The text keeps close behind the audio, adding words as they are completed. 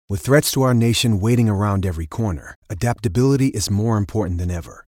With threats to our nation waiting around every corner, adaptability is more important than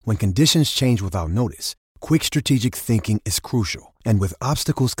ever. When conditions change without notice, quick strategic thinking is crucial. And with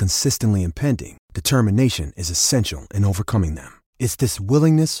obstacles consistently impending, determination is essential in overcoming them. It's this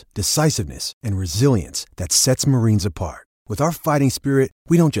willingness, decisiveness, and resilience that sets Marines apart. With our fighting spirit,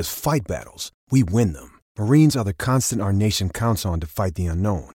 we don't just fight battles, we win them. Marines are the constant our nation counts on to fight the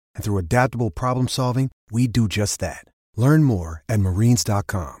unknown. And through adaptable problem solving, we do just that. Learn more at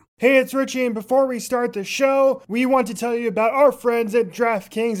marines.com. Hey, it's Richie, and before we start the show, we want to tell you about our friends at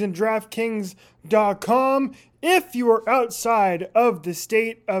DraftKings and DraftKings.com. If you are outside of the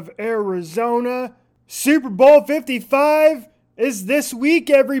state of Arizona, Super Bowl 55 is this week,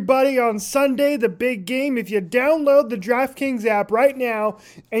 everybody, on Sunday, the big game. If you download the DraftKings app right now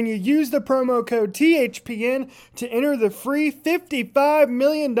and you use the promo code THPN to enter the free $55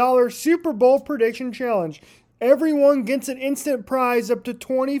 million Super Bowl prediction challenge, everyone gets an instant prize up to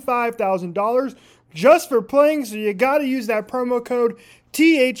 $25,000 just for playing, so you got to use that promo code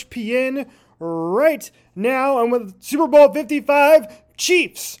THPN right now. And with Super Bowl 55,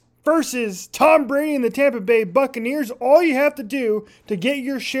 Chiefs versus Tom Brady and the Tampa Bay Buccaneers, all you have to do to get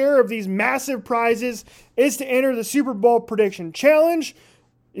your share of these massive prizes is to enter the Super Bowl prediction challenge.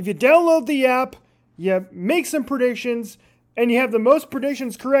 If you download the app, you make some predictions, and you have the most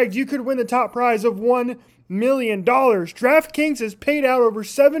predictions correct, you could win the top prize of $1 million. DraftKings has paid out over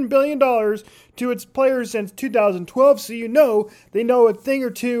 $7 billion to its players since 2012, so you know they know a thing or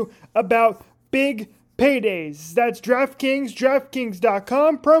two about big paydays. That's DraftKings,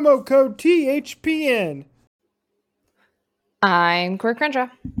 DraftKings.com, promo code THPN. I'm Corey Crenshaw.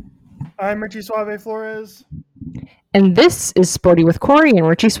 I'm Richie Suave Flores. And this is Sporty with Corey and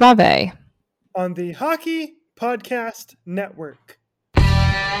Richie Suave. On the Hockey Podcast Network.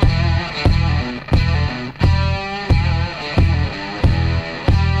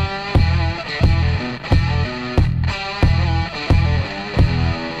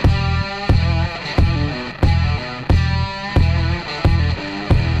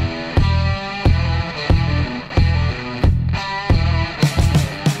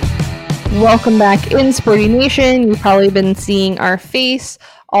 Welcome back in Sporty Nation. You've probably been seeing our face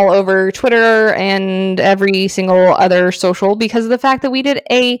all over Twitter and every single other social because of the fact that we did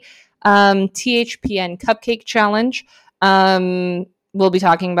a THPN cupcake challenge. We'll be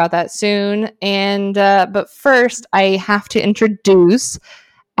talking about that soon. And but first, I have to introduce,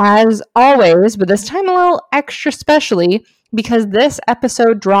 as always, but this time a little extra specially, because this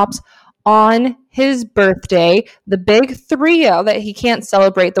episode drops on his birthday, the big 3-0 that he can't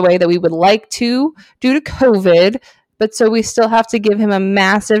celebrate the way that we would like to due to COVID, but so we still have to give him a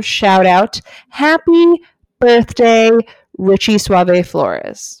massive shout out. Happy birthday, Richie Suave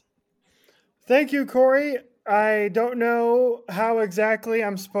Flores. Thank you, Corey. I don't know how exactly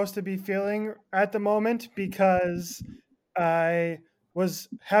I'm supposed to be feeling at the moment because I was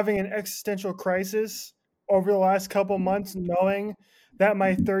having an existential crisis over the last couple months, knowing that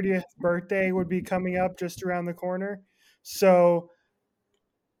my 30th birthday would be coming up just around the corner. So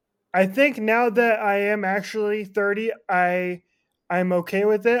I think now that I am actually 30, I'm okay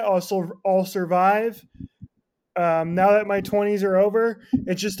with it. I'll survive. Now that my 20s are over,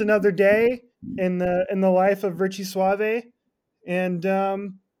 it's just another day in the life of Richie Suave. And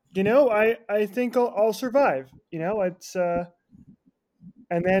I think I'll survive. It's and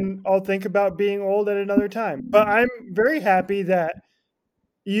then I'll think about being old at another time. But I'm very happy that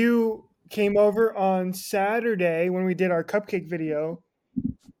you came over on Saturday when we did our cupcake video,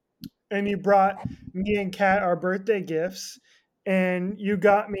 and you brought me and Kat our birthday gifts, and you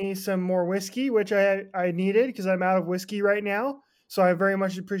got me some more whiskey, which I needed because I'm out of whiskey right now. So I very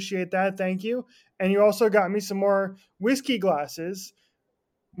much appreciate that. Thank you. And you also got me some more whiskey glasses,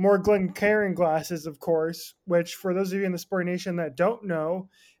 more Glencairn glasses, of course, which for those of you in the Sport Nation that don't know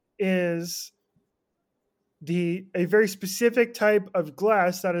is a very specific type of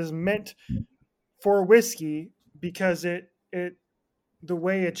glass that is meant for whiskey because it the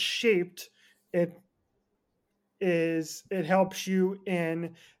way it's shaped, it helps you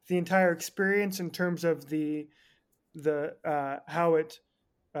in the entire experience in terms of the how it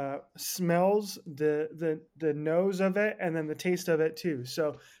smells, the nose of it, and then the taste of it too.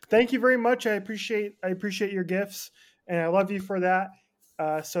 So thank you very much. I appreciate your gifts, and I love you for that.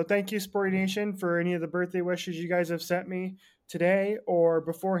 So thank you, Sporty Nation, for any of the birthday wishes you guys have sent me today or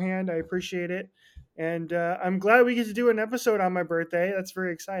beforehand. I appreciate it. And I'm glad we get to do an episode on my birthday. That's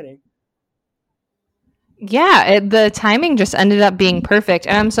very exciting. Yeah, the timing just ended up being perfect.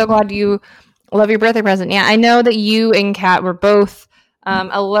 And I'm so glad you love your birthday present. Yeah, I know that you and Kat were both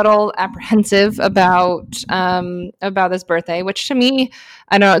a little apprehensive about this birthday, which to me,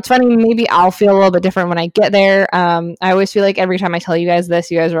 I don't know, it's funny, maybe I'll feel a little bit different when I get there. I always feel like every time I tell you guys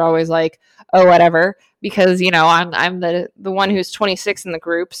this, you guys are always like, oh, whatever, because, I'm the one who's 26 in the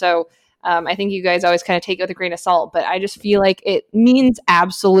group. So I think you guys always kind of take it with a grain of salt, but I just feel like it means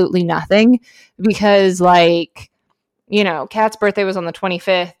absolutely nothing because, Kat's birthday was on the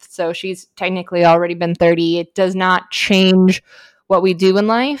 25th, so she's technically already been 30. It does not change what we do in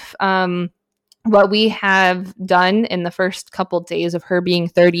life. What we have done in the first couple days of her being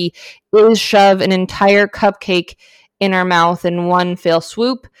 30 is shove an entire cupcake in our mouth in one fell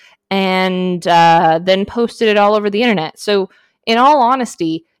swoop and then posted it all over the internet. So in all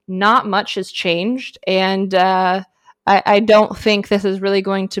honesty, not much has changed. And I don't think this is really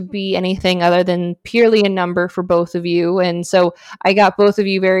going to be anything other than purely a number for both of you. And so I got both of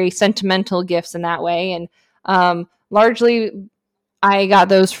you very sentimental gifts in that way. And largely I got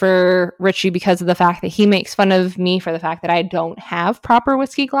those for Richie because of the fact that he makes fun of me for the fact that I don't have proper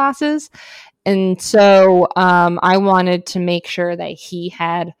whiskey glasses. And so I wanted to make sure that he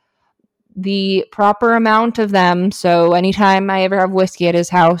had the proper amount of them. So anytime I ever have whiskey at his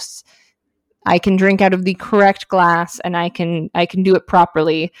house, I can drink out of the correct glass and I can do it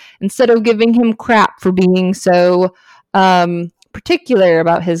properly instead of giving him crap for being so particular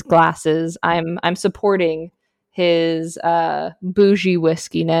about his glasses. I'm supporting his bougie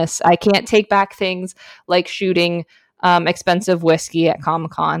whiskiness. I can't take back things like shooting expensive whiskey at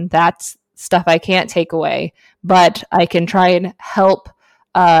Comic-Con. That's stuff I can't take away, but I can try and help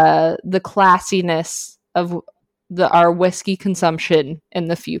the classiness of our whiskey consumption in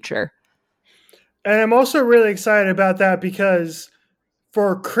the future. And I'm also really excited about that because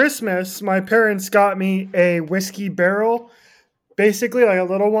for Christmas, my parents got me a whiskey barrel, basically like a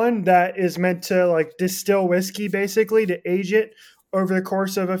little one that is meant to distill whiskey, basically to age it over the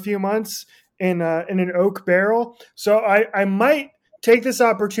course of a few months in an oak barrel. So I might take this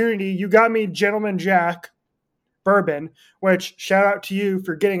opportunity. You got me Gentleman Jack bourbon, which shout out to you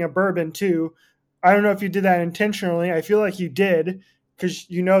for getting a bourbon too. I don't know if you did that intentionally. I feel like you did because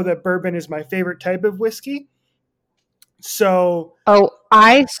you know that bourbon is my favorite type of whiskey. So,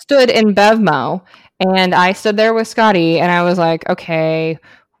 I stood in Bevmo and I stood there with Scotty and I was like, okay,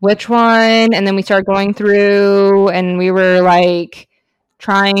 which one? And then we started going through and we were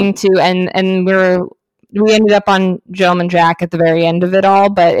trying to, and we ended up on Gentleman Jack at the very end of it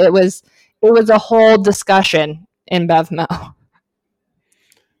all, but it was a whole discussion in Bevmo.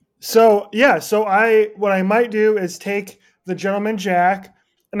 So what I might do is take the Gentleman Jack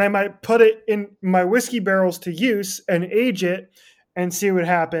and I might put it in my whiskey barrels to use and age it and see what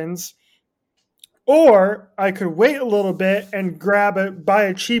happens. Or I could wait a little bit and buy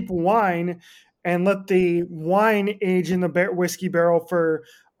a cheap wine and let the wine age in the whiskey barrel for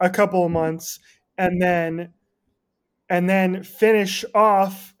a couple of months and then finish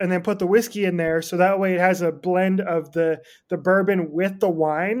off and then put the whiskey in there. So that way it has a blend of the bourbon with the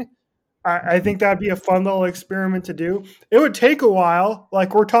wine. I think that'd be a fun little experiment to do. It would take a while.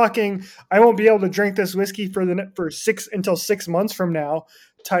 We're talking, I won't be able to drink this whiskey until 6 months from now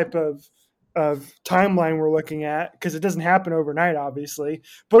type of timeline we're looking at because it doesn't happen overnight, obviously.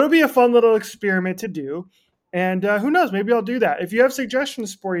 But it'll be a fun little experiment to do. And who knows, maybe I'll do that. If you have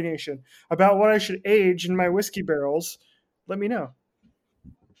suggestions, Sporty Nation, about what I should age in my whiskey barrels, let me know.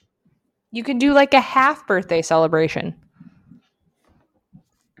 You could do a half birthday celebration.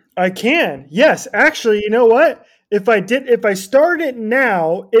 I can. Yes. Actually, you know what? If I start it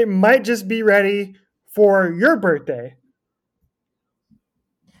now, it might just be ready for your birthday.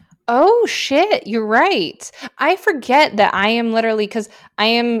 Oh, shit. You're right. I forget that I am literally, because I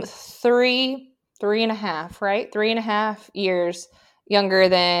am three and a half, right? 3.5 years younger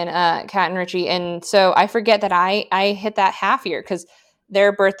than Kat and Richie. And so I forget that I hit that half year because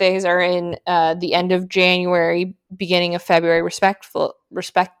their birthdays are in the end of January, beginning of February,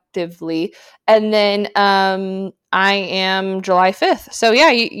 respectively. And then I am July 5th. So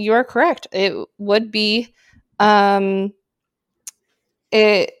yeah, you are correct. It would be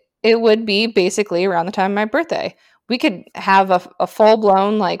it would be basically around the time of my birthday. We could have a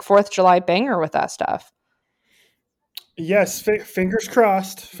full-blown 4th of July banger with that stuff. Yes, fingers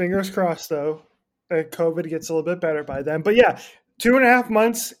crossed, though. COVID gets a little bit better by then. But yeah, 2.5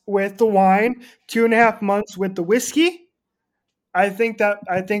 months with the wine, 2.5 months with the whiskey. I think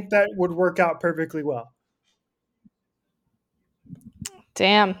that would work out perfectly well.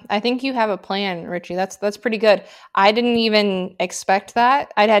 Damn, I think you have a plan, Richie. That's pretty good. I didn't even expect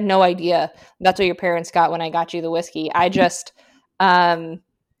that. I had no idea that's what your parents got when I got you the whiskey. I just,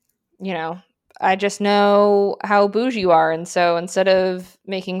 I just know how bougie you are. And so instead of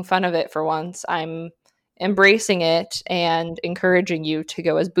making fun of it for once, I'm embracing it and encouraging you to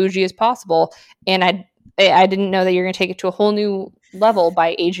go as bougie as possible. And I didn't know that you're going to take it to a whole new level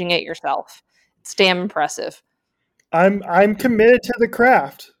by aging it yourself. It's damn impressive. I'm committed to the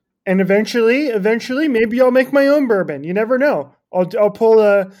craft, and eventually, maybe I'll make my own bourbon. You never know. I'll pull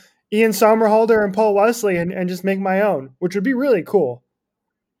a Ian Somerhalder and Paul Wesley and just make my own, which would be really cool.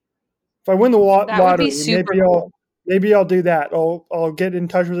 If I win the lottery, maybe I'll do that. I'll get in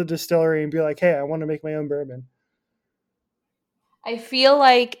touch with a distillery and be like, hey, I want to make my own bourbon. I feel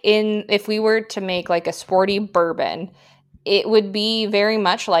like if we were to make like a sporty bourbon, it would be very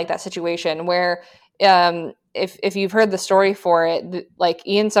much like that situation where if you've heard the story for it, like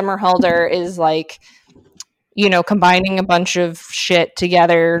Ian Somerhalder is like, combining a bunch of shit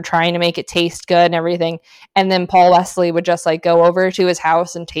together, trying to make it taste good and everything. And then Paul Wesley would just like go over to his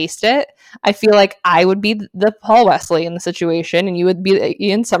house and taste it. I feel like I would be the Paul Wesley in the situation, and you would be the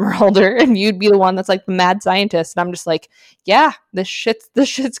Ian Somerhalder, and you'd be the one that's like the mad scientist. And I'm just like, yeah, this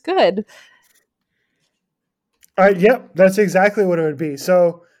shit's good. Yep, that's exactly what it would be.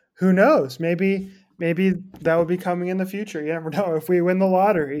 So who knows? Maybe that will be coming in the future. You never know. If we win the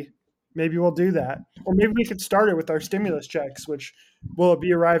lottery, maybe we'll do that. Or maybe we could start it with our stimulus checks, which will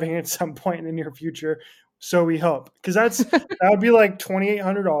be arriving at some point in the near future. So we hope, because that would be like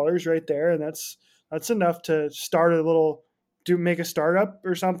 $2,800 right there, and that's enough to start make a startup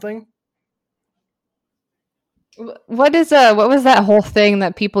or something. What was that whole thing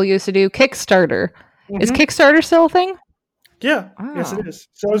that people used to do? Kickstarter. Mm-hmm. Is Kickstarter still a thing? Yeah, yes it is.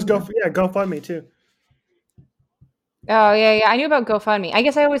 So is GoFundMe too. Oh, yeah. I knew about GoFundMe. I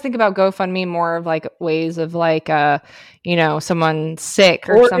guess I always think about GoFundMe more of like ways of like, someone sick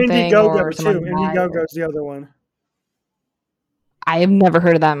or something. Indiegogo or too. Indiegogo's the other one. I have never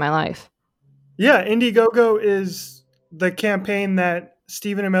heard of that in my life. Yeah, Indiegogo is the campaign that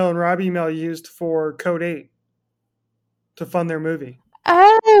Stephen Amell and Robbie Amell used for Code 8 to fund their movie.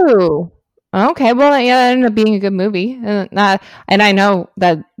 Oh, okay. Well, yeah, it ended up being a good movie, and I know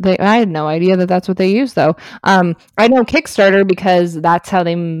that I had no idea that that's what they used, though. I know Kickstarter because that's how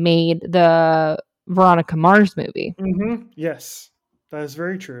they made the Veronica Mars movie. Mm-hmm. Yes, that is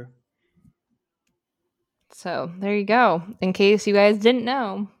very true. So there you go. In case you guys didn't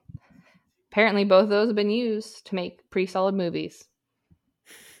know, apparently both of those have been used to make pretty solid movies.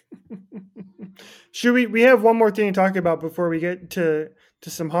 Should we have one more thing to talk about before we get to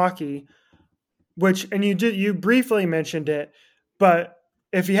some hockey? And you briefly mentioned it, but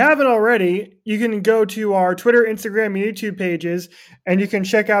if you haven't already, you can go to our Twitter, Instagram, and YouTube pages, and you can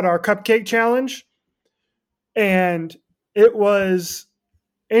check out our cupcake challenge. And it was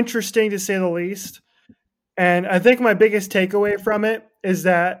interesting to say the least. And I think my biggest takeaway from it is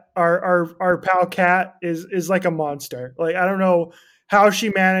that our pal Kat is like a monster. Like, I don't know how she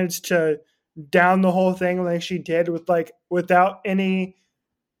managed to down the whole thing like she did without any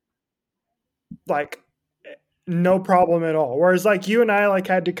no problem at all. Whereas like you and I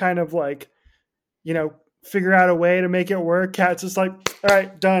had to kind of figure out a way to make it work. Kat's just like, all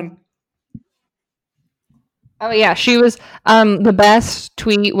right, done. Oh yeah, she was the best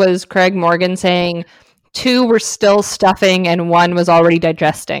tweet was Craig Morgan saying 2 were still stuffing and 1 was already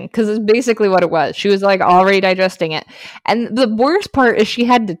digesting, because it's basically what it was. She was like already digesting it. And the worst part is she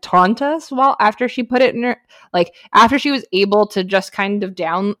had to taunt us after she put it in her, after she was able to just kind of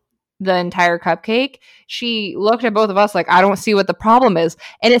down the entire cupcake, she looked at both of us like, I don't see what the problem is.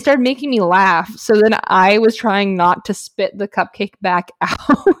 And it started making me laugh. So then I was trying not to spit the cupcake back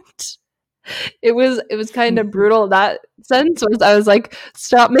out. It was kind of brutal. That sense I was like,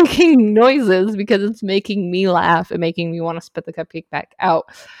 stop making noises because it's making me laugh and making me want to spit the cupcake back out.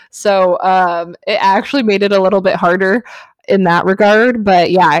 So it actually made it a little bit harder in that regard.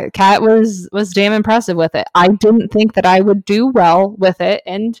 But yeah, Kat was damn impressive with it. I didn't think that I would do well with it,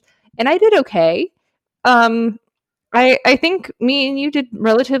 and I did okay. I think me and you did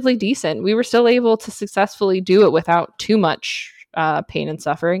relatively decent. We were still able to successfully do it without too much pain and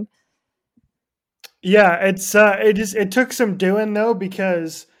suffering. Yeah, it took some doing though,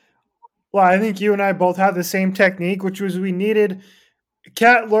 because I think you and I both had the same technique, which was we needed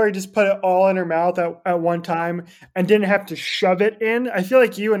Lori just put it all in her mouth at one time and didn't have to shove it in. I feel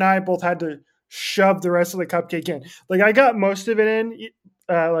like you and I both had to shove the rest of the cupcake in. Like I got most of it in,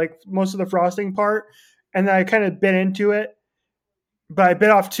 most of the frosting part, and then I kind of bit into it, but I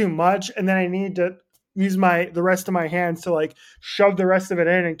bit off too much, and then I needed to use the rest of my hands to shove the rest of it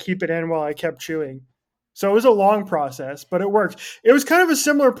in and keep it in while I kept chewing. So it was a long process, but it worked. It was kind of a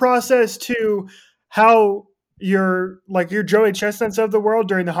similar process to how your Joey Chestnuts of the world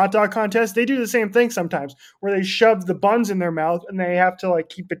during the hot dog contest, they do the same thing sometimes where they shove the buns in their mouth and they have to like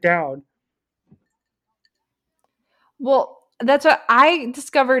keep it down. Well, that's what I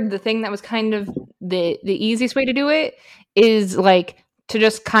discovered. The thing that was kind of the easiest way to do it is like to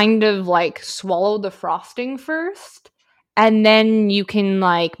just kind of like swallow the frosting first, and then you can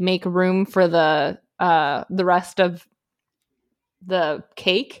like make room for the rest of the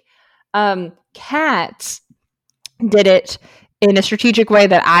cake. Kat did it in a strategic way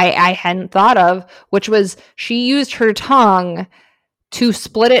that I hadn't thought of, which was she used her tongue to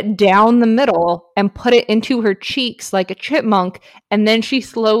split it down the middle and put it into her cheeks like a chipmunk, and then she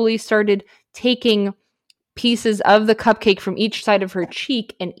slowly started taking pieces of the cupcake from each side of her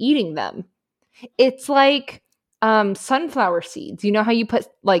cheek and eating them. It's like sunflower seeds. You know how you put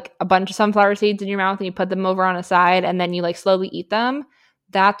like a bunch of sunflower seeds in your mouth and you put them over on a side and then you like slowly eat them?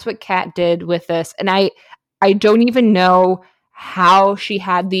 That's what Kat did with this. And I don't even know how she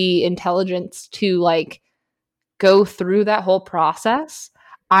had the intelligence to like go through that whole process.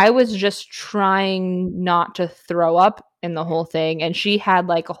 I was just trying not to throw up in the whole thing, and she had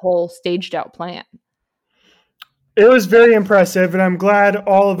like a whole staged out plan. It was very impressive, and I'm glad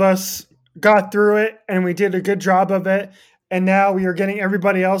all of us got through it and we did a good job of it. And now we are getting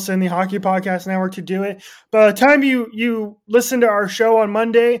everybody else in the Hockey Podcast Network to do it. By the time you listen to our show on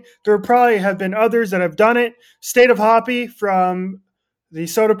Monday, there probably have been others that have done it. State of Hoppy from the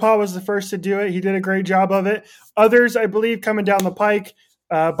Soda Pod was the first to do it. He did a great job of it. Others, I believe, coming down the pike.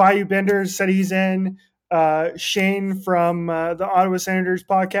 Bayou Benders said he's in. Shane from the Ottawa Senators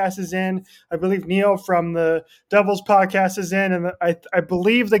podcast is in. I believe Neil from the Devils podcast is in. And I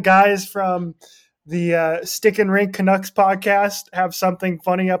believe the guys from the Stick and Rink Canucks podcast have something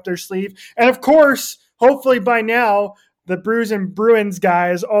funny up their sleeve. And of course, hopefully by now, the Brews and Bruins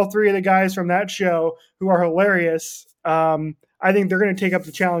guys, all three of the guys from that show who are hilarious, I think they're going to take up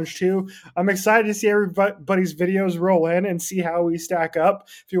the challenge too. I'm excited to see everybody's videos roll in and see how we stack up.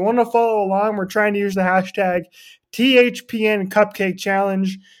 If you want to follow along, we're trying to use the hashtag THPN Cupcake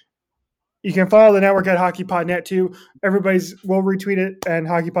Challenge. You can follow the network at HockeyPodNet too. We'll retweet it, and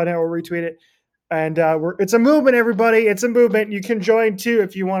HockeyPodNet will retweet it. And it's a movement, everybody. It's a movement. You can join too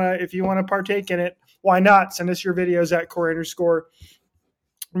if you wanna partake in it. Why not? Send us your videos at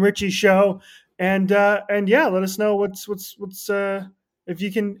 _Richie Show. And yeah, let us know what's if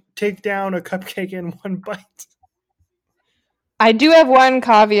you can take down a cupcake in one bite. I do have one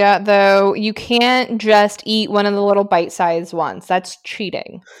caveat though. You can't just eat one of the little bite-sized ones. That's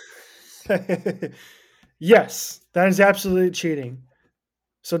cheating. Yes, that is absolutely cheating.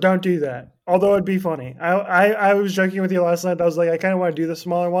 So don't do that. Although it'd be funny. I was joking with you last night. I was like, I kind of want to do the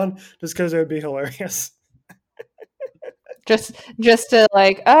smaller one just because it would be hilarious. Just to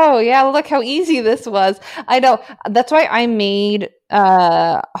like, oh yeah, look how easy this was. I know. That's why I made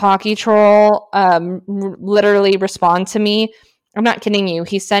Hockey Troll literally respond to me. I'm not kidding you.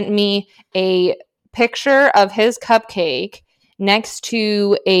 He sent me a picture of his cupcake next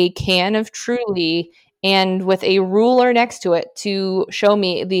to a can of Truly and with a ruler next to it to show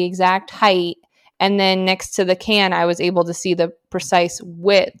me the exact height. And then next to the can, I was able to see the precise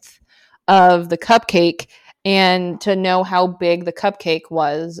width of the cupcake and to know how big the cupcake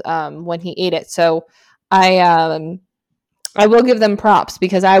was when he ate it. So I will give them props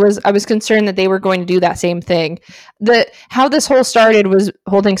because I was concerned that they were going to do that same thing. How this whole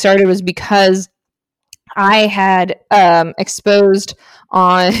thing started was because I had exposed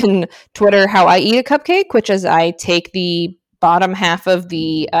on Twitter how I eat a cupcake, which is I take the bottom half of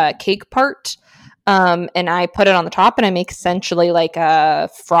the cake part and I put it on the top and I make essentially like a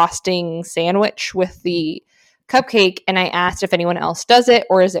frosting sandwich with the cupcake. And I asked if anyone else does it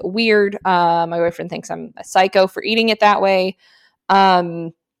or is it weird? My boyfriend thinks I'm a psycho for eating it that way.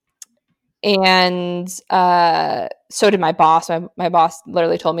 And so did my boss. My boss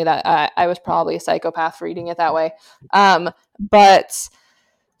literally told me that I was probably a psychopath for eating it that way. But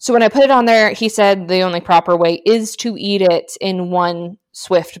so when I put it on there, he said the only proper way is to eat it in one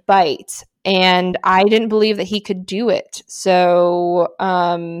swift bite. And I didn't believe that he could do it. So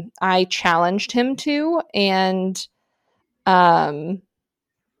I challenged him to. And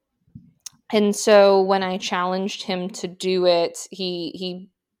so when I challenged him to do it, he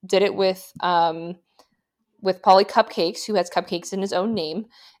did it with Polly Cupcakes, who has cupcakes in his own name.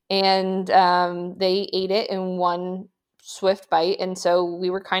 And they ate it in one swift bite. And so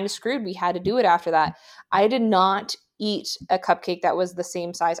we were kind of screwed. We had to do it after that. I did not eat a cupcake that was the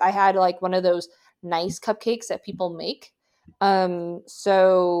same size. I had like one of those nice cupcakes that people make.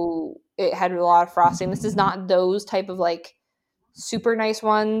 So it had a lot of frosting. This is not those type of like super nice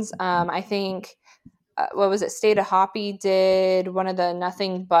ones. I think what was it? State of Hoppy did one of the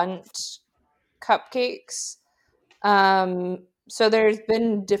Nothing Bundt cupcakes. So there's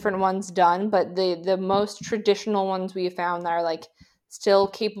been different ones done, but the most traditional ones we found that are like still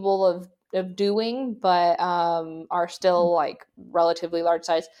capable of doing, but are still like relatively large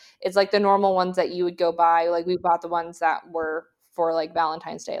size. It's like the normal ones that you would go buy. Like we bought the ones that were for like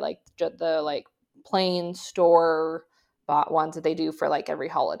Valentine's Day, like the like plain store bought ones that they do for like every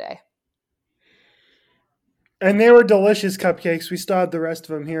holiday. And they were delicious cupcakes. We still had the rest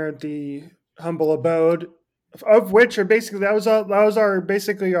of them here at the humble abode, of which are basically that was our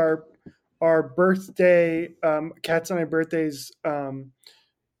basically our birthday, Kat's and I birthdays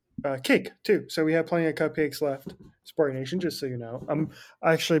cake too. So we have plenty of cupcakes left. Sport Nation, just so you know, I'm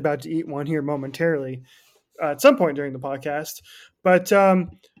actually about to eat one here momentarily at some point during the podcast. But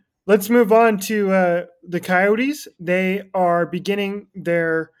let's move on to the Coyotes. They are beginning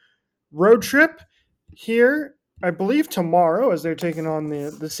their road trip here, I believe tomorrow, as they're taking on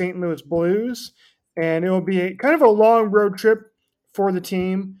the St. Louis Blues, and it will be kind of a long road trip for the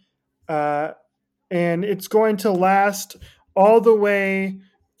team, and it's going to last all the way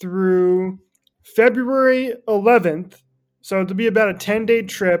through February 11th. So it'll be about a 10-day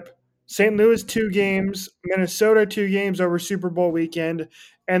trip. St. Louis 2 games, Minnesota 2 games over Super Bowl weekend,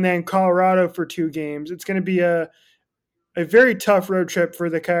 and then Colorado for 2 games. It's going to be a very tough road trip for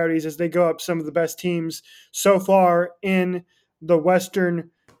the Coyotes as they go up some of the best teams so far in the Western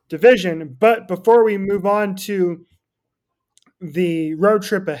Division. But before we move on to the road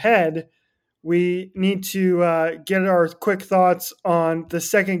trip ahead, we need to get our quick thoughts on the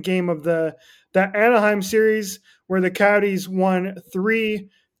second game of the Anaheim series, where the Coyotes won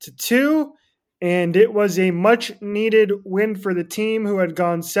 3-2. And it was a much needed win for the team, who had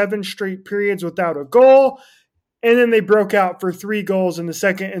gone 7 straight periods without a goal. And then they broke out for 3 goals in the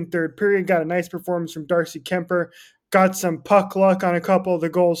second and third period. Got a nice performance from Darcy Kemper. Got some puck luck on a couple of the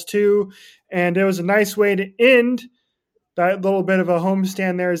goals too. And it was a nice way to end that little bit of a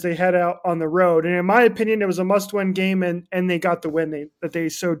homestand there as they head out on the road. And in my opinion, it was a must-win game, and they got the win that they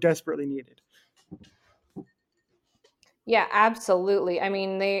so desperately needed. Yeah, absolutely. I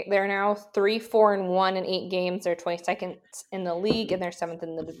mean, they're now 3-4-1 in 8 games. They're 22nd in the league, and they're 7th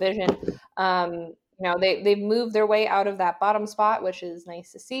in the division. They've moved their way out of that bottom spot, which is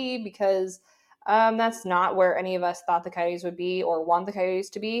nice to see, because that's not where any of us thought the Coyotes would be or want the Coyotes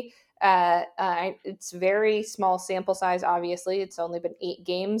to be. It's very small sample size, obviously. It's only been 8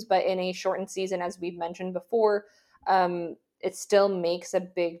 games, but in a shortened season, as we've mentioned before, it still makes a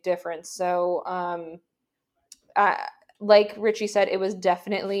big difference. So, like Richie said, it was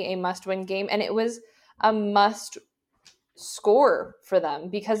definitely a must-win game, and it was a must score for them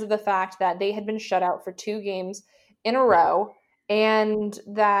because of the fact that they had been shut out for 2 games in a row, and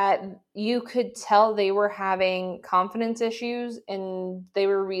that you could tell they were having confidence issues, and they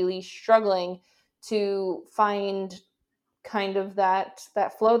were really struggling to find kind of that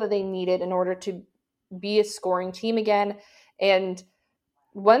flow that they needed in order to be a scoring team again. And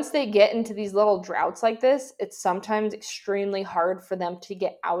once they get into these little droughts like this, it's sometimes extremely hard for them to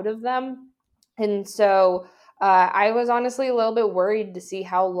get out of them. And so I was honestly a little bit worried to see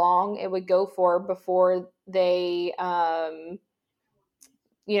how long it would go for before they,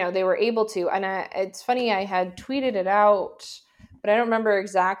 they were able to. And it's funny, I had tweeted it out, but I don't remember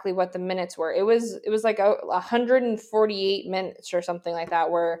exactly what the minutes were. It was like 148 minutes or something like that,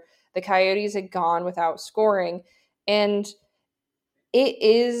 where the Coyotes had gone without scoring. And it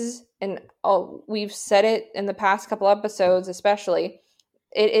is, and we've said it in the past couple episodes especially,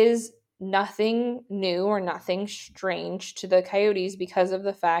 it is nothing new or nothing strange to the Coyotes because of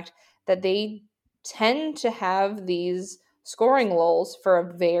the fact that they tend to have these scoring lulls for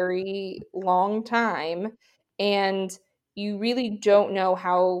a very long time, and you really don't know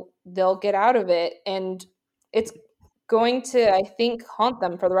how they'll get out of it. And it's going to, I think, haunt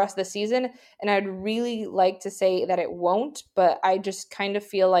them for the rest of the season. And I'd really like to say that it won't, but I just kind of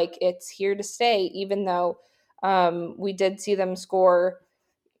feel like it's here to stay, even though we did see them score,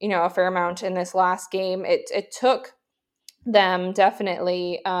 a fair amount in this last game. It took them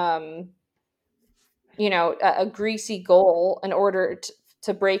definitely, a greasy goal in order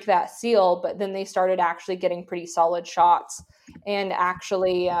to break that seal, but then they started actually getting pretty solid shots and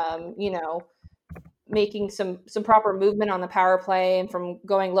actually, making some proper movement on the power play and from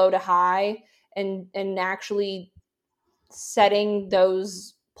going low to high, and actually setting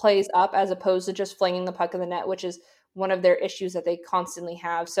those plays up as opposed to just flinging the puck in the net, which is one of their issues that they constantly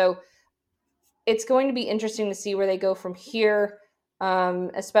have. So it's going to be interesting to see where they go from here,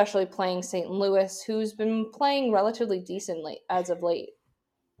 especially playing St. Louis, who's been playing relatively decently as of late.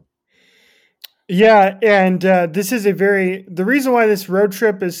 Yeah, and this is the reason why this road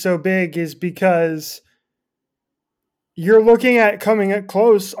trip is so big is because you're looking at coming at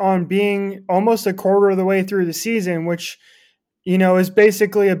close on being almost a quarter of the way through the season, which, is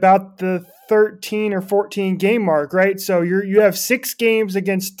basically about the 13 or 14 game mark, right? So you have 6 games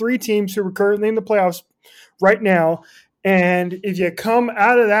against 3 teams who are currently in the playoffs right now. And if you come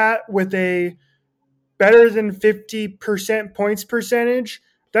out of that with a better than 50% points percentage,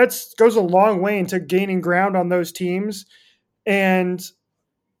 that goes a long way into gaining ground on those teams. And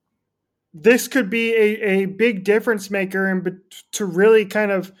this could be a big difference maker and to really kind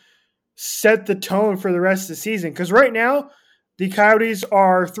of set the tone for the rest of the season. Because right now, the Coyotes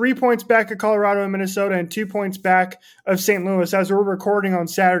are 3 points back of Colorado and Minnesota and 2 points back of St. Louis as we're recording on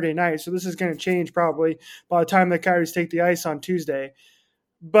Saturday night. So this is going to change probably by the time the Coyotes take the ice on Tuesday.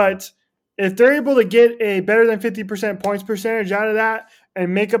 But if they're able to get a better than 50% points percentage out of that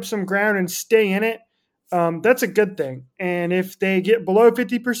and make up some ground and stay in it, that's a good thing. And if they get below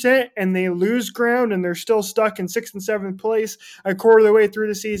 50% and they lose ground and they're still stuck in 6th and 7th place a quarter of the way through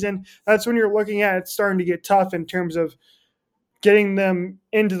the season, that's when you're looking at it starting to get tough in terms of getting them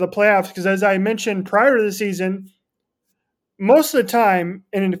into the playoffs. Because as I mentioned prior to the season, most of the time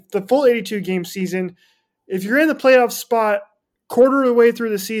in the full 82-game season, if you're in the playoff spot quarter of the way through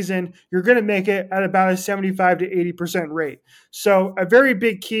the season, you're going to make it at about a 75 to 80% rate. So a very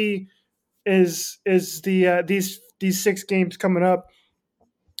big key is these 6 games coming up,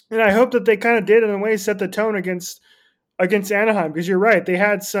 and I hope that they kind of did in a way set the tone against Anaheim, because you're right, they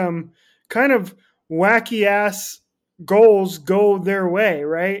had some kind of wacky ass goals go their way,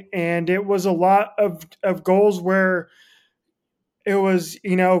 right? And it was a lot of goals where it was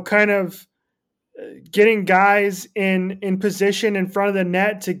kind of getting guys in position in front of the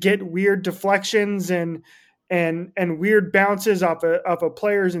net to get weird deflections and weird bounces off of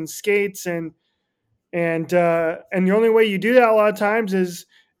players and skates and the only way you do that a lot of times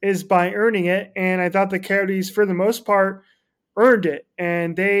is by earning it. And I thought the Coyotes, for the most part, earned it,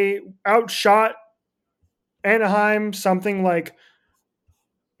 and they outshot Anaheim something like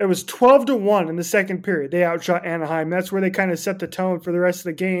it was 12-1 in the second period. They outshot Anaheim. That's where they kind of set the tone for the rest of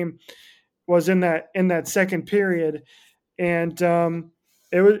the game. Was in that second period, and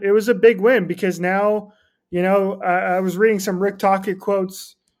it was a big win because now I was reading some Rick Tocchet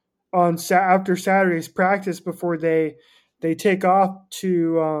quotes on after Saturday's practice before they take off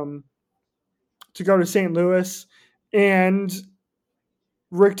to go to St. Louis, and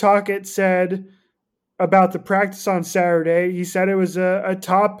Rick Tocchet said about the practice on Saturday, he said it was a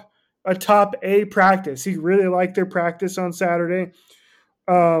top A practice. He really liked their practice on Saturday.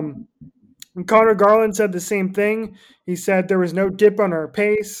 And Connor Garland said the same thing. He said there was no dip on our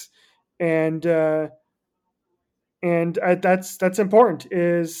pace, and that's important,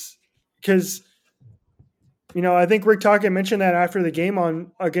 is because I think Rick Tocchet mentioned that after the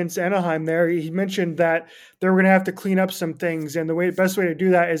game against Anaheim. There, he mentioned that they were going to have to clean up some things, and the best way to do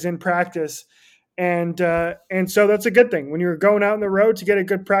that is in practice, and so that's a good thing when you're going out on the road to get a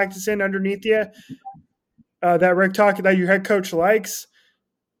good practice in underneath you. That Rick Tocchet, that your head coach likes.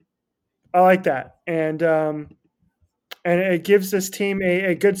 I like that, and it gives this team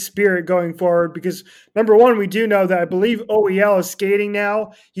a good spirit going forward because, number one, we do know that I believe OEL is skating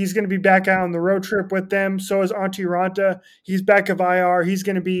now. He's going to be back out on the road trip with them. So is Antti Raanta. He's back of IR. He's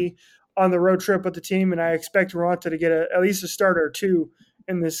going to be on the road trip with the team, and I expect Raanta to get at least a starter or two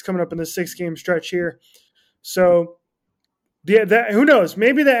coming up in this 6-game stretch here. So, who knows?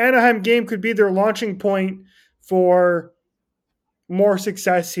 Maybe the Anaheim game could be their launching point for more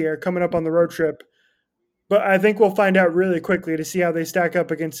success here coming up on the road trip, but I think we'll find out really quickly to see how they stack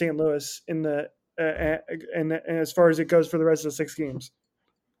up against St. Louis in the and as far as it goes for the rest of the 6 games.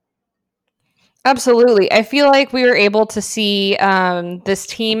 Absolutely. I feel like we were able to see this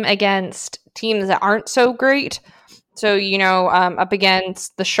team against teams that aren't so great. So, up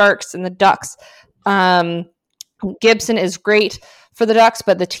against the Sharks and the Ducks, Gibson is great for the Ducks,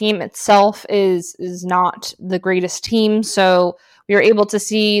 but the team itself is not the greatest team. So we were able to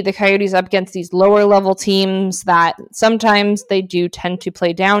see the Coyotes up against these lower level teams that sometimes they do tend to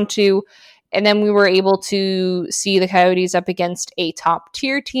play down to. And then we were able to see the Coyotes up against a top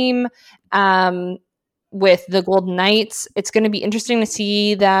tier team with the Golden Knights. It's going to be interesting to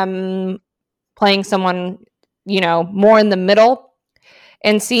see them playing someone, more in the middle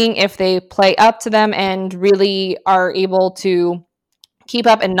and seeing if they play up to them and really are able to keep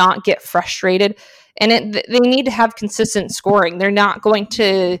up and not get frustrated. And they need to have consistent scoring. You're not going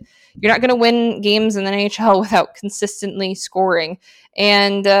to win games in the NHL without consistently scoring.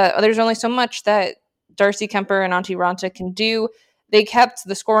 And there's only so much that Darcy Kuemper and Antti Raanta can do. they kept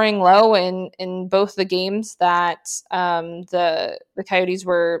the scoring low in both the games that the Coyotes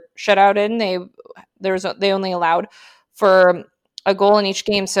were shut out in. They only allowed for a goal in each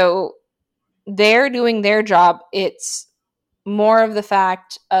game, so they're doing their job. It's more of the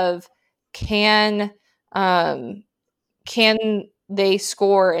fact of can they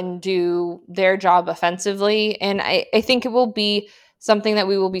score and do their job offensively? And I think it will be something that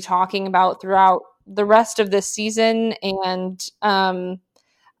we will be talking about throughout the rest of this season. And the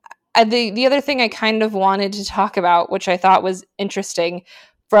other thing I kind of wanted to talk about, which I thought was interesting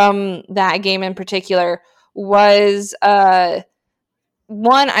from that game in particular, was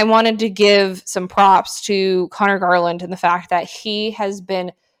one, I wanted to give some props to Connor Garland and the fact that he has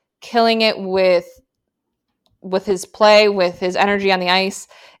been killing it with his play, with his energy on the ice,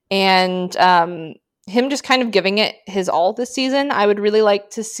 and him just kind of giving it his all this season. I would really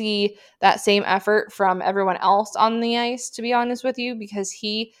like to see that same effort from everyone else on the ice, to be honest with you, because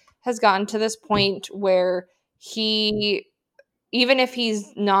he has gotten to this point where he, even if he's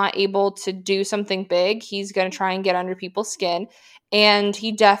not able to do something big, he's going to try and get under people's skin. And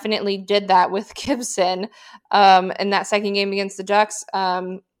he definitely did that with Gibson in that second game against the Ducks,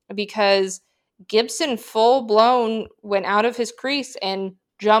 because Gibson full blown went out of his crease and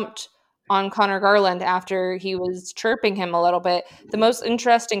jumped on Connor Garland after he was chirping him a little bit. The most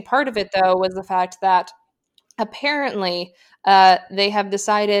interesting part of it, though, was the fact that apparently they have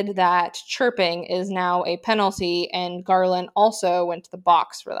decided that chirping is now a penalty, and Garland also went to the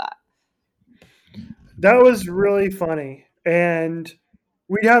box for that. That was really funny. And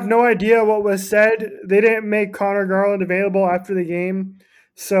we have no idea what was said. They didn't make Connor Garland available after the game.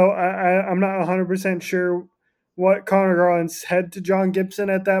 So I'm not 100% sure what Connor Garland said to John Gibson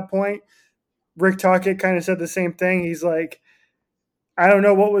at that point. Rick Tocchet kind of said the same thing. He's like, I don't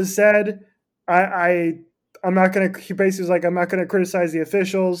know what was said. I'm not going to – he basically was like, I'm not going to criticize the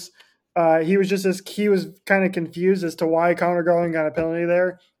officials. He was kind of confused as to why Connor Garland got a penalty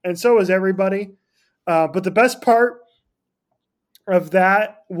there. And so was everybody. But the best part of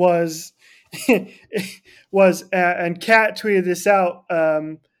that was and Kat tweeted this out,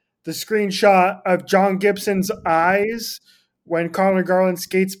 the screenshot of John Gibson's eyes when Connor Garland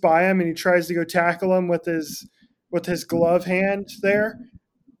skates by him and he tries to go tackle him with his glove hand there.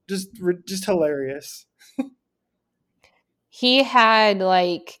 Just hilarious. He had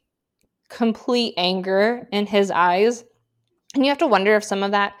like complete anger in his eyes. And you have to wonder if some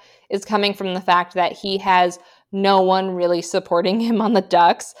of that is coming from the fact that he has no one really supporting him on the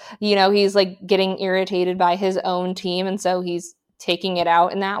Ducks. You know, he's like getting irritated by his own team, and so he's taking it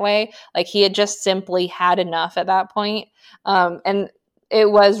out in that way. Like he had just simply had enough at that point. And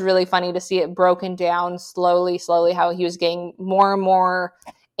it was really funny to see it broken down slowly, how he was getting more and more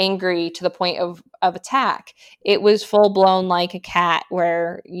angry to the point of attack. It was full blown like a cat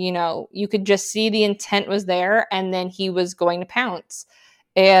where, you know, you could just see the intent was there and then he was going to pounce.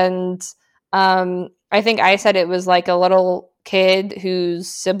 And I think I said it was like a little kid whose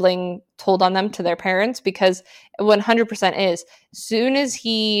sibling told on them to their parents, because 100% is. Soon as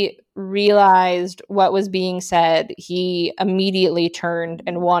he realized what was being said, he immediately turned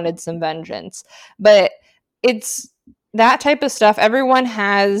and wanted some vengeance. But it's that type of stuff. Everyone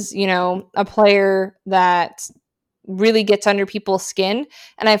has, you know, a player that really gets under people's skin.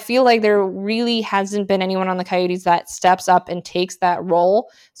 And I feel like there really hasn't been anyone on the Coyotes that steps up and takes that role.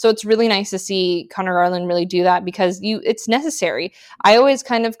 So it's really nice to see Connor Garland really do that, because it's necessary. I always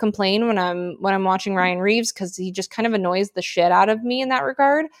kind of complain when I'm watching Ryan Reaves, because he just kind of annoys the shit out of me in that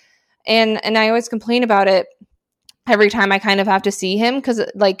regard. And I always complain about it every time I kind of have to see him, because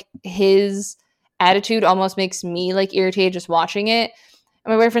like his attitude almost makes me like irritated just watching it.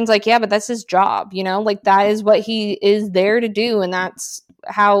 And my boyfriend's like, yeah, but that's his job, you know, like that is what he is there to do. And that's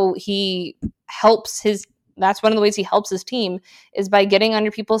how he helps that's one of the ways he helps his team, is by getting under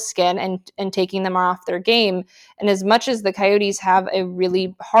people's skin and taking them off their game. And as much as the Coyotes have a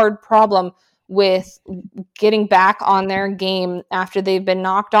really hard problem with getting back on their game after they've been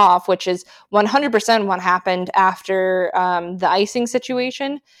knocked off, which is 100% what happened after the icing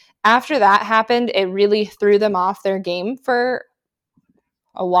situation. After that happened, it really threw them off their game for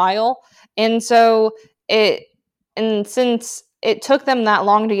a while. And so since it took them that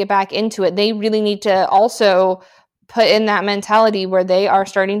long to get back into it, they really need to also put in that mentality where they are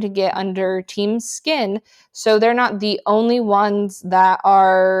starting to get under team's skin, so they're not the only ones that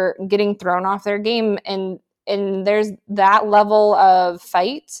are getting thrown off their game. And there's that level of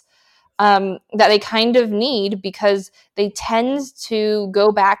fight that they kind of need, because they tend to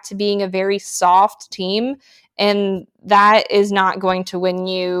go back to being a very soft team And that is not going to win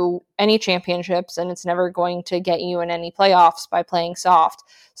you any championships, and it's never going to get you in any playoffs by playing soft.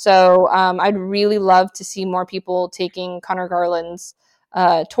 So I'd really love to see more people taking Connor Garland's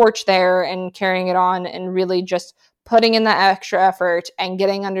torch there and carrying it on and really just putting in that extra effort and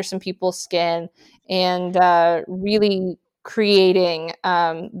getting under some people's skin and really creating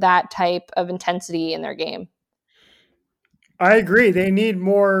that type of intensity in their game. I agree. They need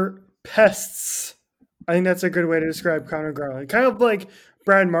more pests. I think that's a good way to describe Connor Garland. Kind of like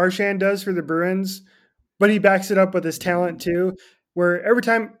Brad Marchand does for the Bruins, but he backs it up with his talent too, where every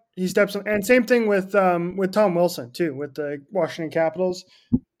time he steps on, and same thing with Tom Wilson too, with the Washington Capitals.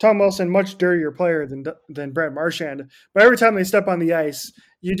 Tom Wilson, much dirtier player than Brad Marchand, but every time they step on the ice,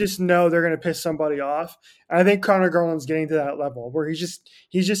 you just know they're going to piss somebody off. And I think Connor Garland's getting to that level where he's just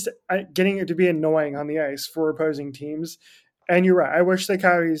getting it to be annoying on the ice for opposing teams. And you're right. I wish the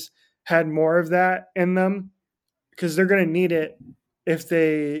Coyotes had more of that in them because they're going to need it if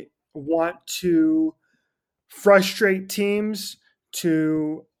they want to frustrate teams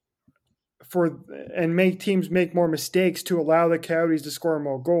and make teams make more mistakes to allow the Coyotes to score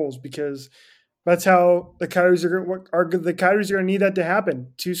more goals, because that's how the Coyotes are going to need that to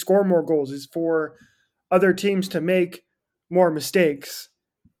happen. To score more goals is for other teams to make more mistakes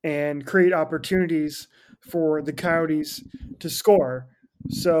and create opportunities for the Coyotes to score.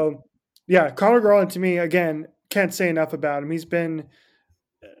 So, yeah, Connor Garland, to me, again, can't say enough about him. He's been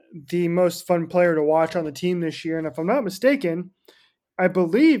the most fun player to watch on the team this year. And if I'm not mistaken, I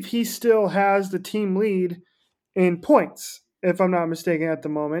believe he still has the team lead in points, if I'm not mistaken at the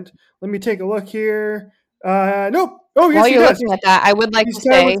moment. Let me take a look here. Nope. Oh, yes, While he you're does. looking at that, I would like He's to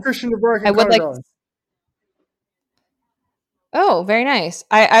say, with Christian Dvorak and I would Connor like. Garland. Oh, very nice.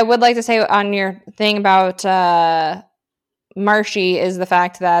 I would like to say on your thing about Marshy is the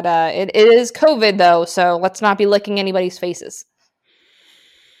fact that it is COVID though, so let's not be licking anybody's faces.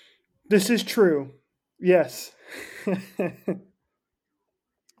 This is true. Yes.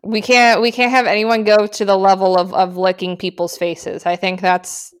 We can't have anyone go to the level of licking people's faces. I think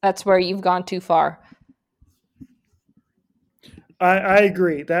that's where you've gone too far. I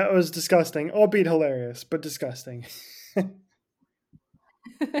agree. That was disgusting, albeit hilarious, but disgusting.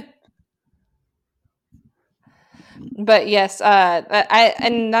 But yes, I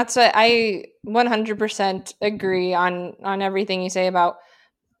 100% agree on everything you say about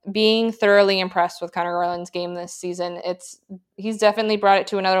being thoroughly impressed with Connor Garland's game this season. He's definitely brought it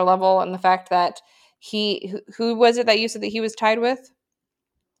to another level, and the fact that who was it that you said that he was tied with?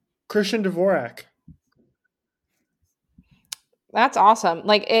 Christian Dvorak. That's awesome.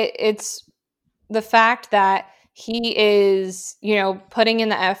 Like it's the fact that he is, putting in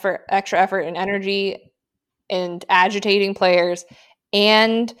the extra effort and energy and agitating players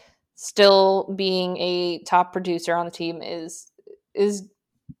and still being a top producer on the team is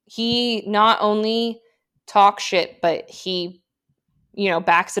he not only talks shit, but he,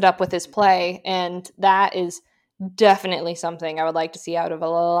 backs it up with his play. And that is definitely something I would like to see out of a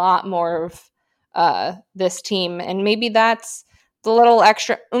lot more of this team. And maybe that's the little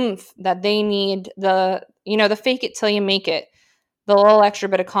extra oomph that they need, the fake it till you make it, the little extra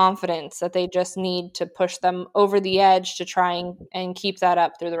bit of confidence that they just need to push them over the edge to try and keep that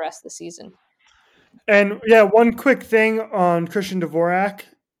up through the rest of the season. And yeah, one quick thing on Christian Dvorak.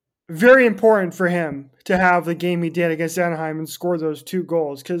 Very important for him to have the game he did against Anaheim and score those 2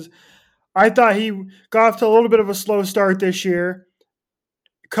 goals, because I thought he got off to a little bit of a slow start this year,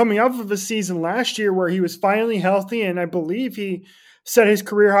 coming off of a season last year where he was finally healthy, and I believe he set his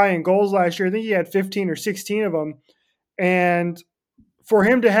career high in goals last year. I think he had 15 or 16 of them. And for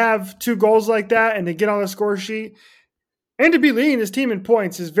him to have 2 goals like that and to get on the score sheet and to be leading his team in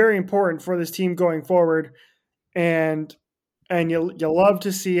points is very important for this team going forward. And you love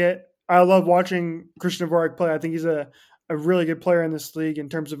to see it. I love watching Christian Dvorak play. I think he's a really good player in this league in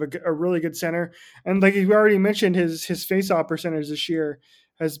terms of a really good center. And like you already mentioned, his face-off percentage this year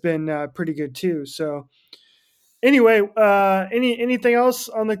has been pretty good too. So anyway, anything else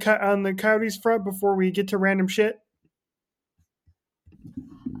on the Coyotes front before we get to random shit?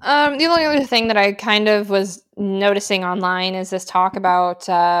 The only other thing that I kind of was noticing online is this talk about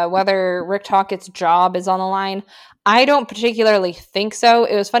whether Rick Tocchet's job is on the line. I don't particularly think so.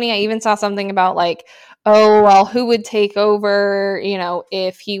 It was funny. I even saw something about like, oh, well, who would take over,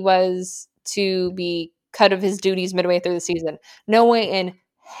 if he was to be cut of his duties midway through the season. No way in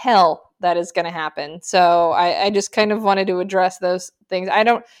hell that is going to happen. So I just kind of wanted to address those things. I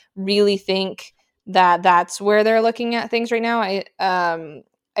don't really think that that's where they're looking at things right now.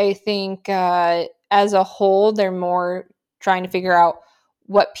 I think as a whole, they're more trying to figure out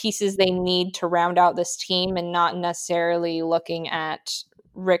what pieces they need to round out this team and not necessarily looking at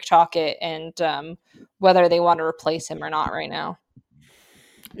Rick Tocchet and whether they want to replace him or not right now.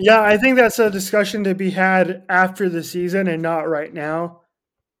 Yeah, I think that's a discussion to be had after the season and not right now.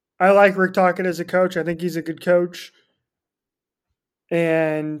 I like Rick Tocchet as a coach. I think he's a good coach.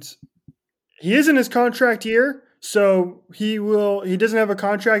 And he is in his contract year, so he doesn't have a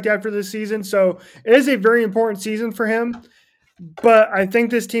contract after this season. So it is a very important season for him. But I think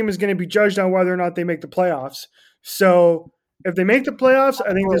this team is going to be judged on whether or not they make the playoffs. So if they make the playoffs,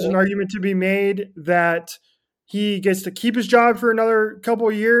 I think there's an argument to be made that he gets to keep his job for another couple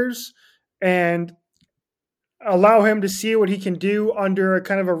of years and allow him to see what he can do under a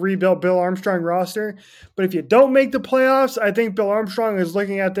kind of a rebuilt Bill Armstrong roster. But if you don't make the playoffs, I think Bill Armstrong is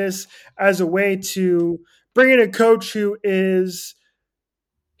looking at this as a way to bring in a coach who is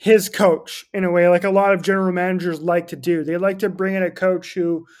his coach in a way, like a lot of general managers like to do. They like to bring in a coach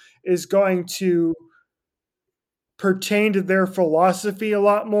who is going to pertain to their philosophy a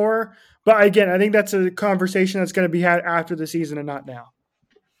lot more. But again, I think that's a conversation that's going to be had after the season and not now.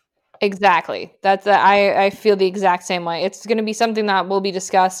 Exactly. I feel the exact same way. It's going to be something that will be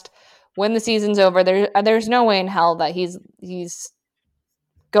discussed when the season's over. There's no way in hell that he's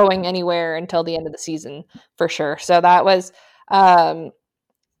going anywhere until the end of the season for sure. So that was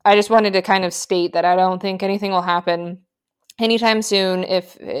I just wanted to kind of state that I don't think anything will happen anytime soon.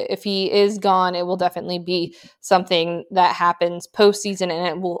 If he is gone, it will definitely be something that happens postseason, and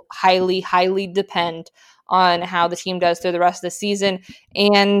it will highly depend on how the team does through the rest of the season.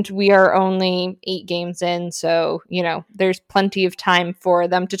 And we are only 8 games in, so there's plenty of time for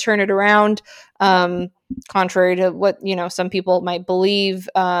them to turn it around. Contrary to what some people might believe,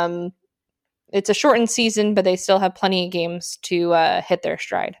 it's a shortened season, but they still have plenty of games to hit their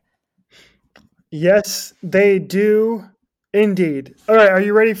stride. Yes, they do. Indeed. All right, are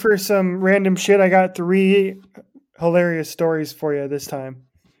you ready for some random shit? I got 3 hilarious stories for you this time.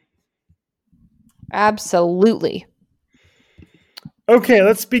 Absolutely. Okay,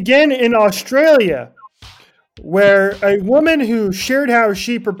 let's begin in Australia, where a woman who shared how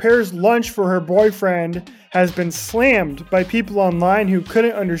she prepares lunch for her boyfriend has been slammed by people online who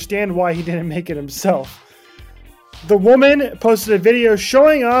couldn't understand why he didn't make it himself. The woman posted a video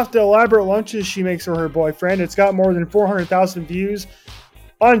showing off the elaborate lunches she makes for her boyfriend. It's got more than 400,000 views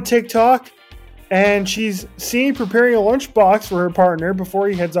on TikTok, and she's seen preparing a lunchbox for her partner before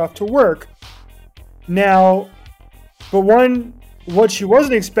he heads off to work. Now, what she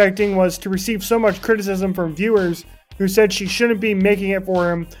wasn't expecting was to receive so much criticism from viewers who said she shouldn't be making it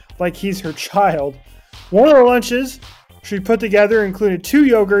for him like he's her child. One of her lunches she put together included 2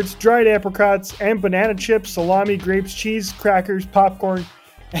 yogurts, dried apricots, and banana chips, salami, grapes, cheese, crackers, popcorn,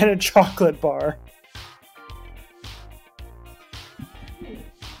 and a chocolate bar.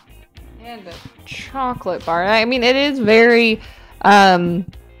 And a chocolate bar. I mean, it is very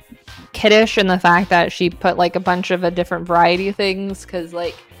kiddish in the fact that she put like a bunch of a different variety of things, because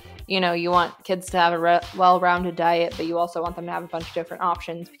you want kids to have a well-rounded diet, but you also want them to have a bunch of different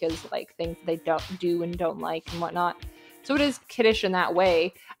options because like things they don't do and don't like and whatnot. So it is kiddish in that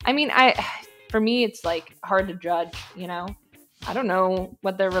way. I mean, for me, it's like hard to judge, I don't know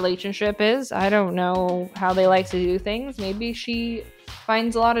what their relationship is. I don't know how they like to do things. Maybe she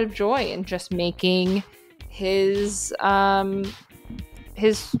finds a lot of joy in just making his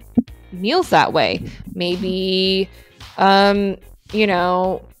meals that way. Maybe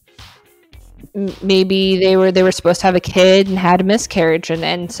maybe they were supposed to have a kid and had a miscarriage,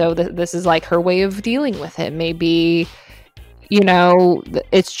 and so this is like her way of dealing with it. Maybe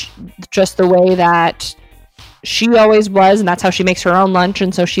it's just the way that she always was, and that's how she makes her own lunch,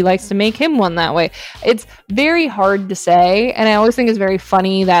 and so she likes to make him one that way. It's very hard to say, and I always think it's very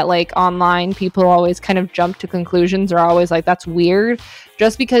funny that like online people always kind of jump to conclusions, or always like, that's weird.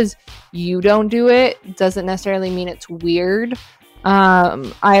 Just because you don't do it doesn't necessarily mean it's weird.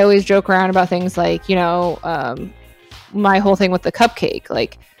 I always joke around about things like, my whole thing with the cupcake,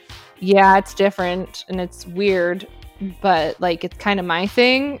 like, yeah, it's different and it's weird, but like it's kind of my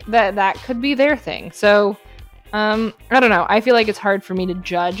thing, that could be their thing. So I don't know, I feel like it's hard for me to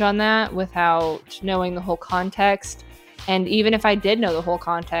judge on that without knowing the whole context. And even if I did know the whole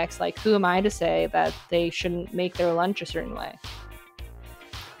context, like, who am I to say that they shouldn't make their lunch a certain way?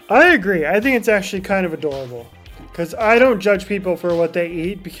 I agree. I think it's actually kind of adorable, because I don't judge people for what they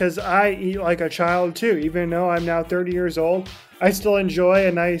eat, because I eat like a child too. Even though I'm now 30 years old, I still enjoy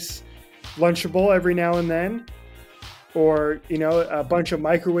a nice Lunchable every now and then, or a bunch of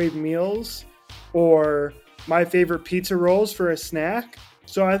microwave meals, or my favorite pizza rolls for a snack.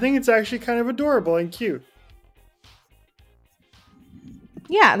 So I think it's actually kind of adorable and cute.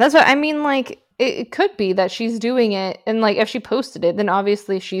 Yeah, that's what I mean. Like, it could be that she's doing it, and like if she posted it, then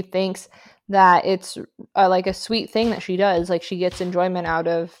obviously she thinks that it's like a sweet thing that she does. Like she gets enjoyment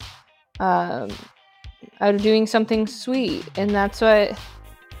um, out of doing something sweet, and that's what.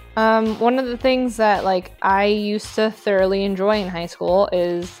 One of the things that like I used to thoroughly enjoy in high school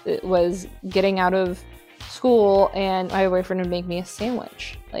was getting out of school and my boyfriend would make me a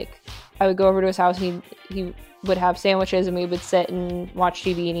sandwich. Like I would go over to his house and he would have sandwiches and we would sit and watch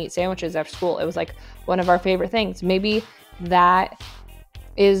TV and eat sandwiches after school. It was like one of our favorite things. Maybe that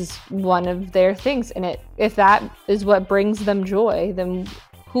is one of their things, and if that is what brings them joy, then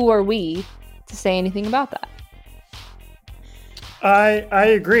who are we to say anything about that? I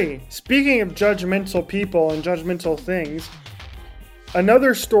agree. Speaking of judgmental people and judgmental things,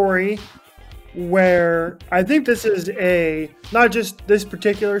 another story where I think this is not just this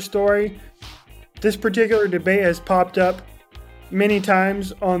particular story, this particular debate has popped up many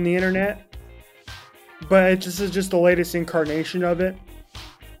times on the internet, but this is just the latest incarnation of it.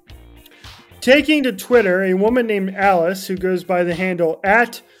 Taking to Twitter, a woman named Alice, who goes by the handle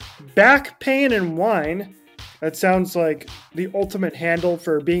 @backpainandwine, that sounds like the ultimate handle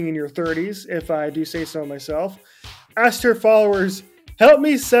for being in your 30s, if I do say so myself, asked her followers, "Help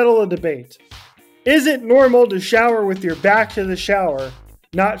me settle a debate. Is it normal to shower with your back to the shower,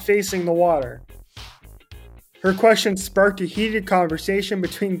 not facing the water?" Her question sparked a heated conversation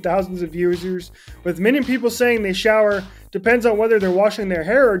between thousands of users, with many people saying they shower depends on whether they're washing their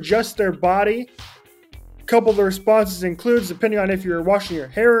hair or just their body. A couple of the responses includes, depending on if you're washing your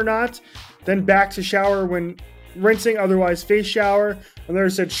hair or not, then back to shower when rinsing, otherwise face shower. And there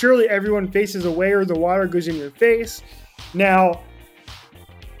said, surely everyone faces away or the water goes in your face. Now,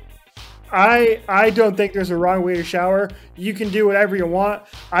 I don't think there's a wrong way to shower. You can do whatever you want.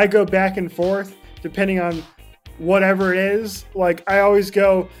 I go back and forth depending on whatever it is. Like I always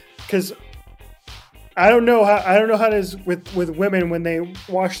go, because I don't know how it is with women when they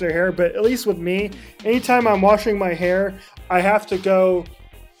wash their hair, but at least with me, anytime I'm washing my hair, I have to go.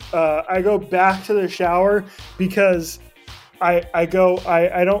 I go back to the shower because I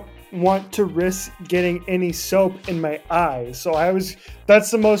don't want to risk getting any soap in my eyes. So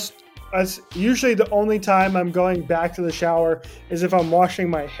that's usually the only time I'm going back to the shower is if I'm washing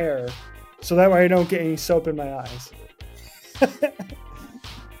my hair. So that way I don't get any soap in my eyes.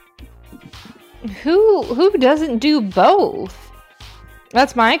 Who doesn't do both?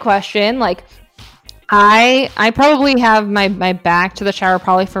 That's my question. Like I probably have my back to the shower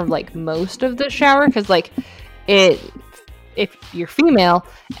probably for like most of the shower, because like if you're female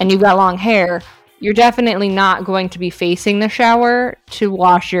and you've got long hair, you're definitely not going to be facing the shower to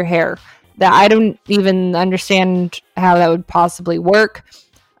wash your hair. That I don't even understand how that would possibly work.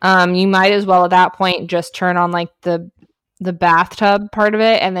 You might as well at that point just turn on like the bathtub part of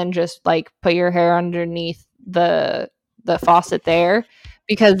it and then just like put your hair underneath the faucet there,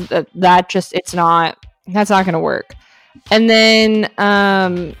 because that's not going to work. And then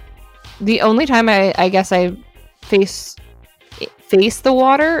the only time I guess I face the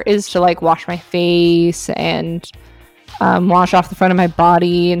water is to like wash my face and wash off the front of my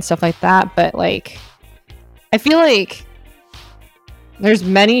body and stuff like that. But like I feel like there's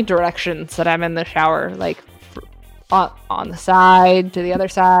many directions that I'm in the shower, like on the side to the other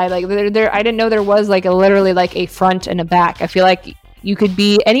side. Like there I didn't know there was like literally like a front and a back. I feel like you could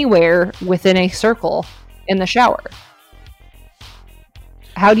be anywhere within a circle in the shower.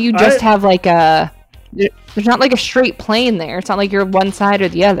 How do you just have like there's not like a straight plane there. It's not like you're one side or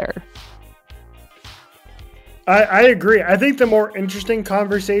the other. I agree. I think the more interesting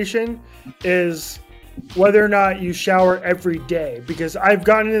conversation is whether or not you shower every day, because I've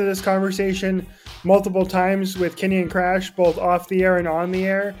gotten into this conversation multiple times with Kenny and Crash, both off the air and on the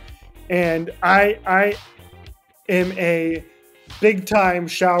air. And I am a big time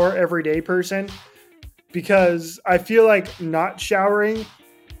shower every day person, because I feel like not showering,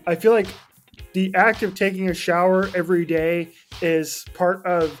 I feel like the act of taking a shower every day is part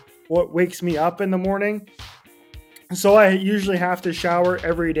of what wakes me up in the morning. So I usually have to shower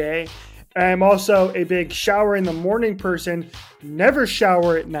every day. I'm also a big shower in the morning person, never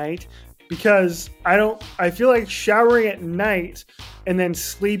shower at night, because I feel like showering at night and then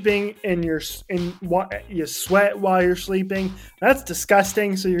sleeping and you sweat while you're sleeping, that's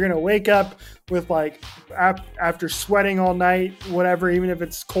disgusting. So you're going to wake up with like after sweating all night, whatever, even if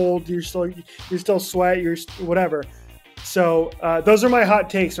it's cold, you're still sweat, whatever. So those are my hot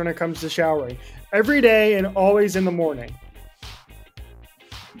takes when it comes to showering. Every day and always in the morning.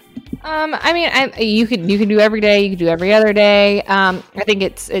 I mean, you could do every day. You could do every other day. I think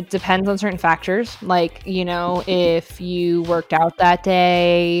it depends on certain factors. Like, if you worked out that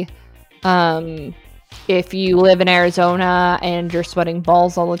day, if you live in Arizona and you're sweating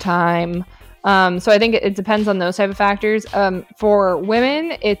balls all the time. So I think it depends on those type of factors. For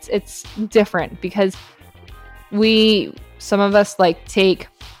women, it's different because some of us like take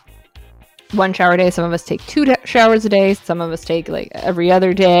one shower a day, some of us take 2 showers a day, some of us take like every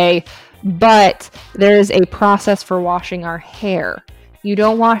other day, but there is a process for washing our hair. You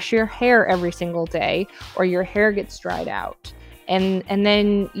don't wash your hair every single day or your hair gets dried out. And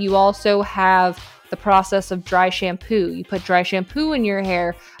then you also have the process of dry shampoo. You put dry shampoo in your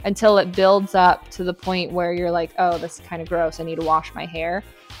hair until it builds up to the point where you're like, oh, this is kind of gross, I need to wash my hair.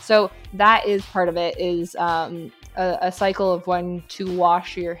 So that is part of it, is a cycle of when to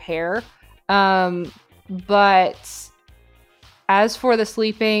wash your hair. But as for the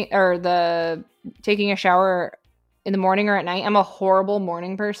sleeping or the taking a shower in the morning or at night, I'm a horrible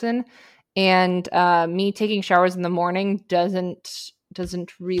morning person, and me taking showers in the morning doesn't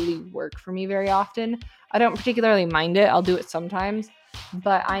really work for me very often. I don't particularly mind it. I'll do it sometimes,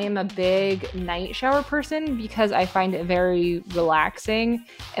 but I am a big night shower person because I find it very relaxing,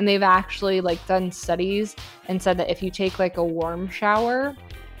 and they've actually like done studies and said that if you take like a warm shower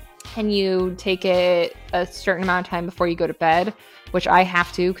and you take it a certain amount of time before you go to bed, which I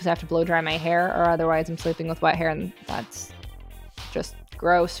have to because I have to blow dry my hair or otherwise I'm sleeping with wet hair, and that's just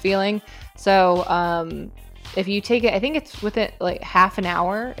gross feeling. So if you take it, I think it's within like half an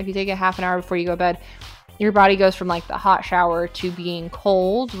hour. If you take it half an hour before you go to bed, your body goes from like the hot shower to being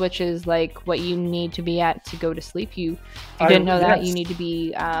cold, which is like what you need to be at to go to sleep. If you didn't know that, you need to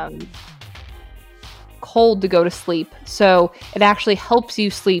be cold to go to sleep. So it actually helps you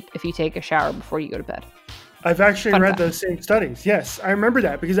sleep if you take a shower before you go to bed. I've actually read those same studies. Yes, I remember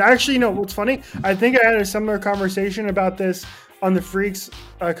that because actually, what's funny? I think I had a similar conversation about this on the Freaks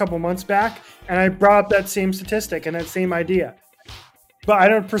a couple months back, and I brought up that same statistic and that same idea. But I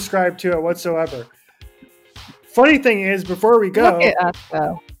don't prescribe to it whatsoever. Funny thing is, before we go, look at us,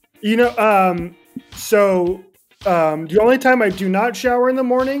 though. The only time I do not shower in the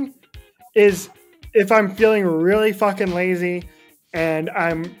morning is if I'm feeling really fucking lazy and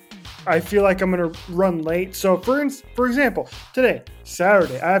I feel like I'm going to run late. So for example, today,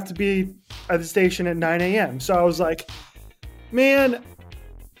 Saturday, I have to be at the station at 9 a.m. So I was like, man,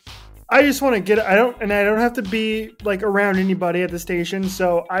 I just want to I don't have to be like around anybody at the station.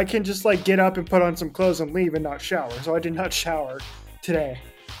 So I can just like get up and put on some clothes and leave and not shower. So I did not shower today.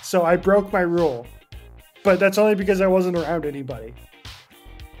 So I broke my rule, but that's only because I wasn't around anybody.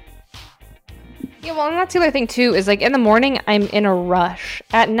 Yeah, well, and that's the other thing, too, is, like, in the morning, I'm in a rush.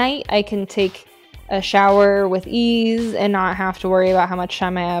 At night, I can take a shower with ease and not have to worry about how much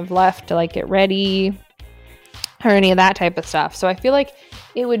time I have left to, like, get ready or any of that type of stuff. So I feel like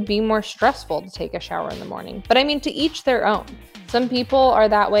it would be more stressful to take a shower in the morning. But, I mean, to each their own. Some people are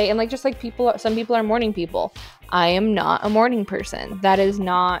that way, and, like, just like some people are morning people. I am not a morning person. That is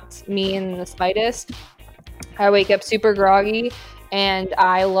not me in the slightest. I wake up super groggy, and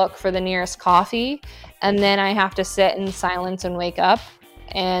I look for the nearest coffee, and then I have to sit in silence and wake up,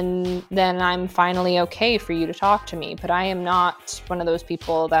 and then I'm finally okay for you to talk to me. But I am not one of those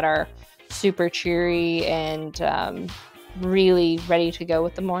people that are super cheery and really ready to go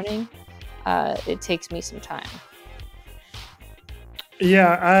with the morning. It takes me some time.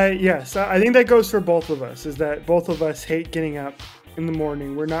 Yeah, I think that goes for both of us, is that both of us hate getting up in the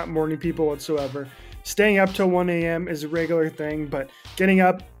morning. We're not morning people whatsoever. Staying up till 1 a.m. is a regular thing, but getting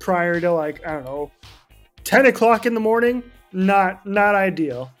up prior to, like, I don't know, 10 o'clock in the morning, not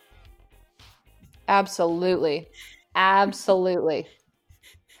ideal. Absolutely. My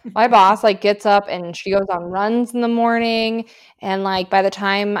boss, like, gets up and she goes on runs in the morning, and, like, by the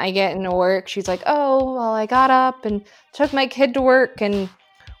time I get into work, she's like, oh, well, I got up and took my kid to work and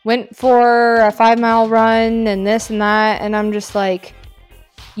went for a 5-mile run and this and that, and I'm just like,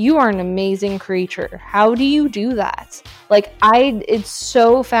 you are an amazing creature. How do you do that? Like, it's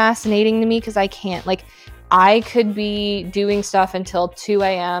so fascinating to me because I can't. Like, I could be doing stuff until 2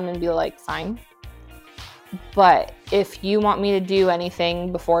 a.m. and be like, fine. But if you want me to do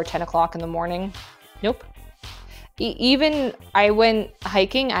anything before 10 o'clock in the morning, nope. Even I went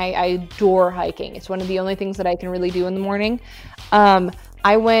hiking. I adore hiking. It's one of the only things that I can really do in the morning.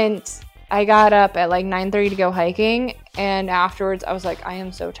 I got up at like 9:30 to go hiking, and afterwards I was like, I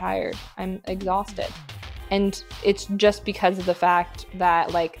am so tired. I'm exhausted. And it's just because of the fact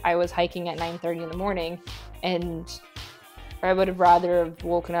that, like, I was hiking at 9:30 in the morning, and I would have rather have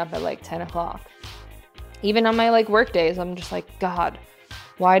woken up at like 10 o'clock. Even on my, like, work days, I'm just like, God,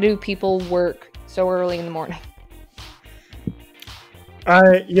 Why do people work so early in the morning?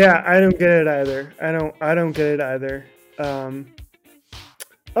 I don't get it either. I don't get it either. All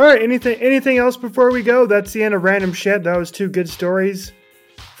right, anything else before we go? That's the end of Random Shit. That was 2 good stories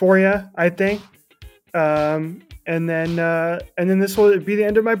for you, I think. And then this will be the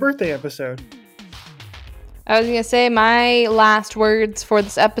end of my birthday episode. I was gonna say my last words for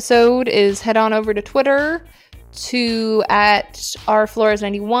this episode is head on over to Twitter to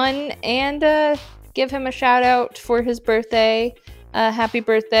 @rflores91 and give him a shout out for his birthday. Happy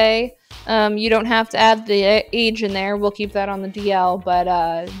birthday. You don't have to add the age in there. We'll keep that on the DL,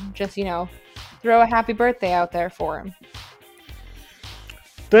 but just, throw a happy birthday out there for him.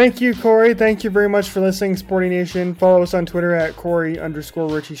 Thank you, Corey. Thank you very much for listening, Sporty Nation. Follow us on Twitter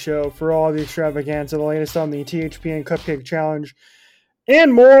 @Corey_Richie Show for all the extravaganza, the latest on the THPN Cupcake Challenge,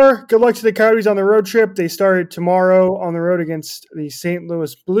 and more. Good luck to the Coyotes on the road trip. They start tomorrow on the road against the St.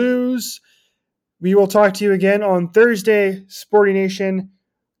 Louis Blues. We will talk to you again on Thursday, Sporty Nation.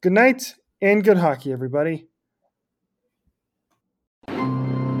 Good night and good hockey, everybody.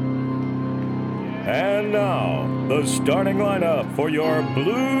 And now, the starting lineup for your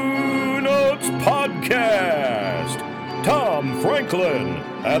Blue Notes podcast. Tom Franklin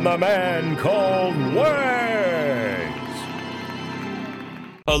and the man called Wags.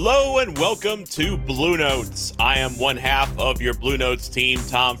 Hello and welcome to Blue Notes. I am one half of your Blue Notes team,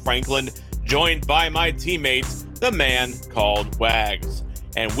 Tom Franklin, joined by my teammate, the man called Wags.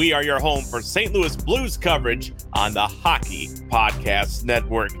 And we are your home for St. Louis Blues coverage on the Hockey Podcast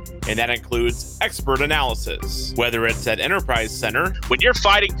Network. And that includes expert analysis, whether it's at Enterprise Center. When you're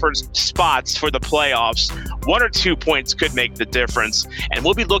fighting for spots for the playoffs, 1 or 2 points could make the difference. And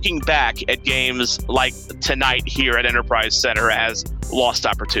we'll be looking back at games like tonight here at Enterprise Center as lost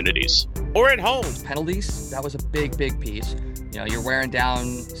opportunities. Or at home. Penalties, that was a big piece. You're wearing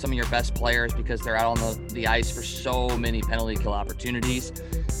down some of your best players because they're out on the ice for so many penalty kill opportunities.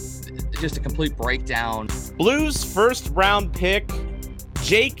 Just a complete breakdown. Blues first round pick,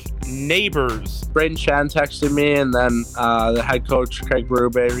 Jake Neighbors. Braden Shan texted me, and then the head coach, Craig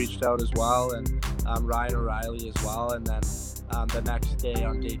Berube, reached out as well, and Ryan O'Reilly as well. And then the next day,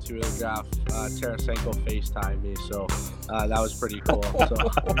 on day 2 of the draft, Tarasenko FaceTimed me, so that was pretty cool. So.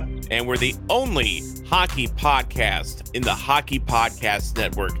 And we're the only hockey podcast in the Hockey Podcast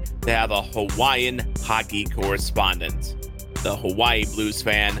Network to have a Hawaiian hockey correspondent. The Hawaii Blues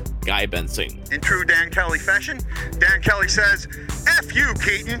fan, Guy Bensing. In true Dan Kelly fashion, Dan Kelly says, F you,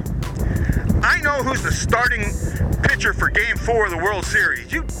 Keaton. I know who's the starting pitcher for Game 4 of the World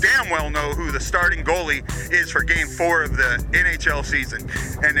Series. You damn well know who the starting goalie is for Game 4 of the NHL season.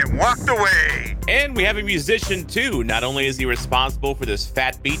 And then walked away. And we have a musician, too. Not only is he responsible for this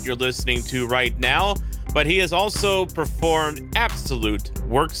fat beat you're listening to right now, but he has also performed absolute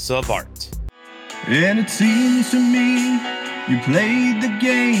works of art. And it seems to me you played the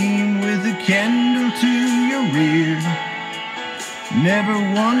game with a candle to your rear, never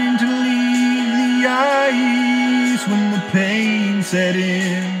wanting to leave the ice when the pain set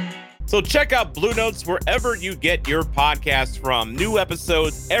in. So check out Blue Notes wherever you get your podcast from. New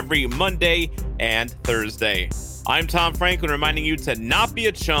episodes every Monday and Thursday. I'm Tom Franklin, reminding you to not be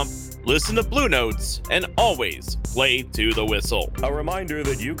a chump, listen to Blue Notes, and always play to the whistle. A reminder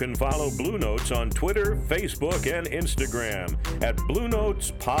that you can follow Blue Notes on Twitter, Facebook, and Instagram at Blue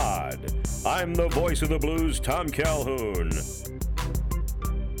Notes Pod. I'm the voice of the Blues, Tom Calhoun.